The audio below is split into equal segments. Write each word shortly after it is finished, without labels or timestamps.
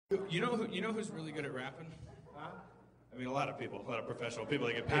You know who's really good at rapping? Huh? I mean, a lot of professional people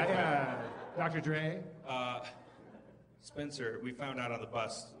that get paid. Dr. Dre. Spencer, we found out on the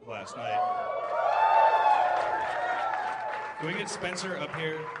bus last night. Can we get Spencer up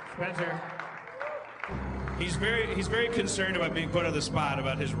here? Spencer. He's very concerned about being put on the spot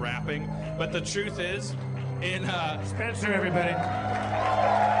about his rapping, but the truth is, Spencer, everybody.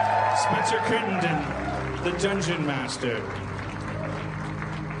 Spencer Crittenden, the Dungeon Master.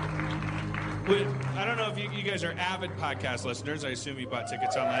 I don't know if you guys are avid podcast listeners. I assume you bought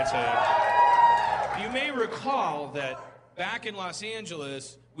tickets online. So you may recall that back in Los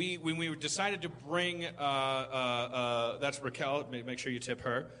Angeles, when we decided to bring, that's Raquel, make sure you tip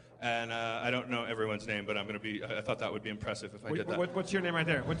her. And I don't know everyone's name, but I thought that would be impressive if I did that. What's your name right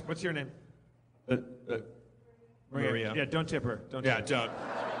there? What's your name? Maria. Yeah, don't tip her. Don't.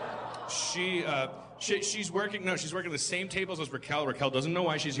 She's working the same tables as Raquel. Raquel doesn't know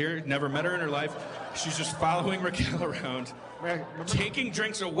why she's here, never met her in her life. She's just following Raquel around, taking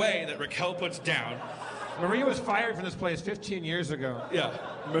drinks away that Raquel puts down. Maria was fired from this place 15 years ago. Yeah,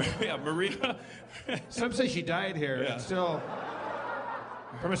 Maria. Some say she died here, yeah. And still,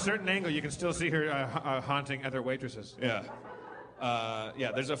 from a certain angle, you can still see her haunting other waitresses. Yeah.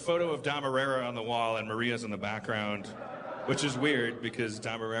 There's a photo of Dom Herrera on the wall, and Maria's in the background, which is weird because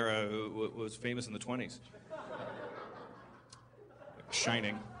Dom Herrera was famous in the 20s.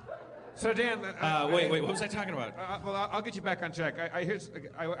 Shining. So Dan, wait, what was I talking about? Well, I'll get you back on track.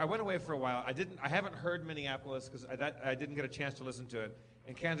 I went away for a while. I haven't heard Minneapolis because I didn't get a chance to listen to it,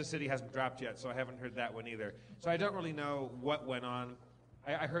 and Kansas City hasn't dropped yet, so I haven't heard that one either. So I don't really know what went on.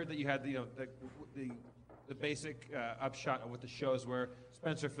 I heard that you had the basic upshot of what the shows were.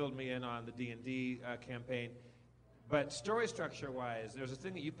 Spencer filled me in on the D&D campaign. But story structure-wise, there's a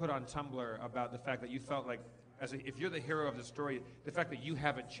thing that you put on Tumblr about the fact that you felt like, if you're the hero of the story, the fact that you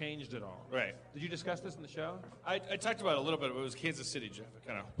haven't changed at all. Right. Did you discuss this in the show? I talked about it a little bit. It was Kansas City, Jeff. It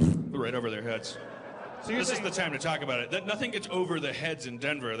kind of right over their heads. So this is the time to talk about it. Nothing gets over the heads in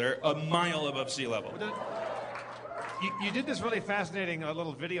Denver. They're a mile above sea level. You did this really fascinating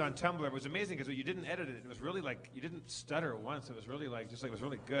little video on Tumblr. It was amazing because you didn't edit it. It was really like you didn't stutter once. It was really it was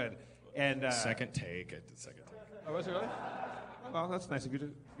really good. And second take. I did second take. Oh, was it really? Well, that's nice of you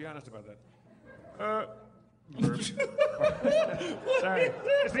to be honest about that. Sorry.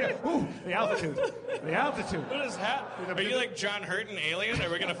 The altitude. The altitude. What is that? Are you like John Hurt in Alien? Are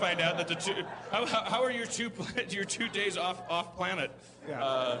we going to find out that the two? How are your 2 days off planet?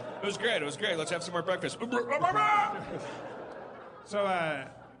 Yeah. It was great. Let's have some more breakfast. So,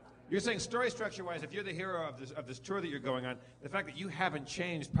 you're saying story structure-wise, if you're the hero of this tour that you're going on, the fact that you haven't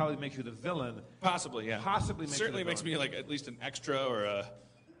changed probably makes you the villain. Possibly, yeah. Certainly makes me like at least an extra or a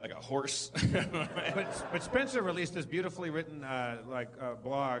horse. but Spencer released this beautifully written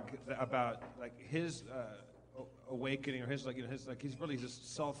blog about his awakening or his he's really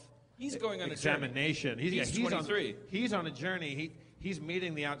just self. He's going on examination. A journey. He's 23. He's on a journey. He's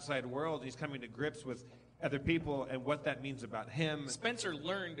meeting the outside world. He's coming to grips with other people and what that means about him. Spencer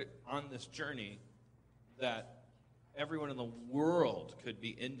learned on this journey that everyone in the world could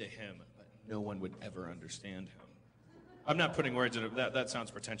be into him, but no one would ever understand him. I'm not putting words in it. That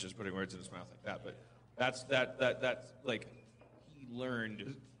sounds pretentious, putting words in his mouth like that. But that's like he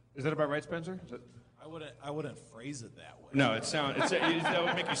learned. Is that about right, Spencer? I wouldn't phrase it that way. No, that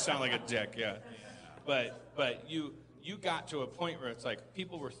would make you sound like a dick. Yeah. But you got to a point where it's like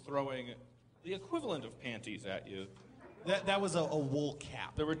people were throwing the equivalent of panties at you. That was a wool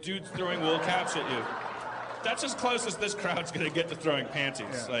cap. There were dudes throwing wool caps at you. That's as close as this crowd's gonna get to throwing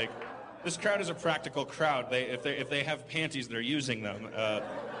panties. Yeah. This crowd is a practical crowd. If they have panties, they're using them. A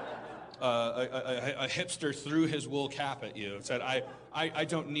hipster threw his wool cap at you and said, "I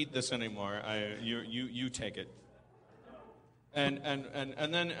don't need this anymore. You take it." And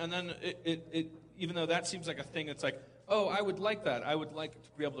then it even though that seems like a thing, it's like, oh, I would like that. I would like to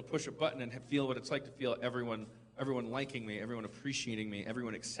be able to push a button and feel what it's like to feel everyone liking me, everyone appreciating me,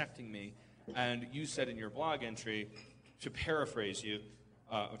 everyone accepting me. And you said in your blog entry, to paraphrase you.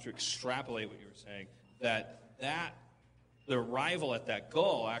 To extrapolate what you were saying, that the arrival at that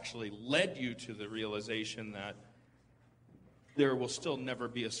goal actually led you to the realization that there will still never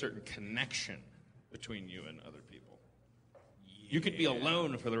be a certain connection between you and other people. Yeah. You could be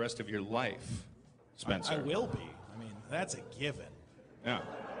alone for the rest of your life, Spencer. I will be. I mean, that's a given. Yeah.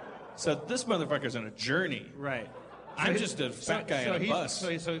 So this motherfucker's on a journey. Right. I'm just a fat guy on a bus.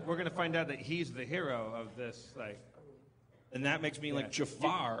 So we're going to find out that he's the hero of this, And that makes me like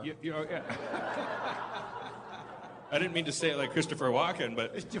Jafar. Yeah. I didn't mean to say it like Christopher Walken,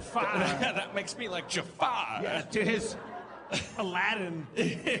 but it's Jafar. That makes me like Jafar. Yeah, Aladdin.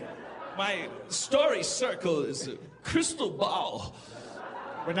 My story circle is a crystal ball.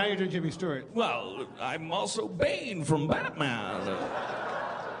 But now you're doing Jimmy Stewart. Well, I'm also Bane from Batman.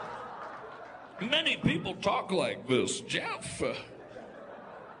 Many people talk like this, Jeff.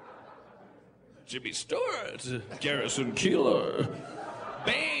 Jimmy Stewart, Garrison Keillor,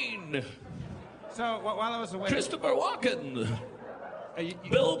 Bane, So while I was away, Christopher Walken,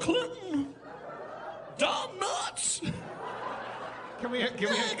 Bill Clinton, Don Knotts. can we hear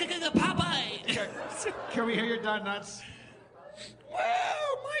Popeye. can we hear your Don Knotts?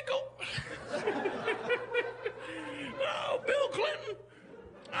 Well, Michael. Oh, Bill Clinton,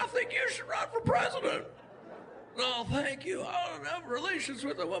 I think you should run for president. Oh, thank you. I don't have relations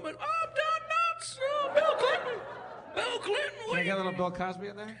with a woman. Oh, Don Knotts. Oh, Bill Clinton. Bill Clinton. Can I get a little Bill Cosby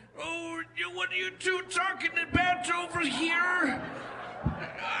in there? Oh, what are you two talking about over here?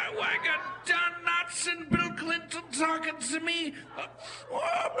 I got Don Knotts and Bill Clinton talking to me. Well,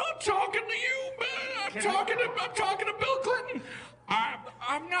 I'm not talking to you, man. I'm talking to Bill Clinton.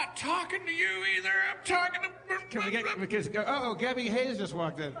 I'm not talking to you either. I'm talking to. Can we get because Gabby Hayes just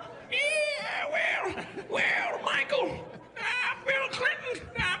walked in. Yeah, well, Michael. I'm Bill Clinton.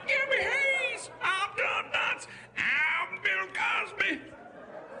 I'm Gabby Hayes. I'm Don Knotts. I'm Bill Cosby.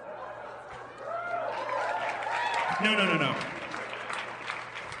 No.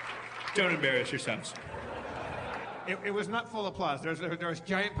 Don't embarrass yourselves. It was not full applause. There was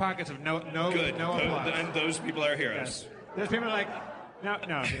giant pockets of no Good. applause. And those people are heroes. Yes. There's people like, no,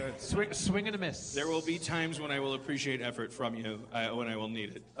 swing and a miss. There will be times when I will appreciate effort from you, when I will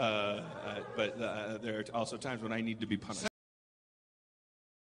need it. But there are also times when I need to be punished.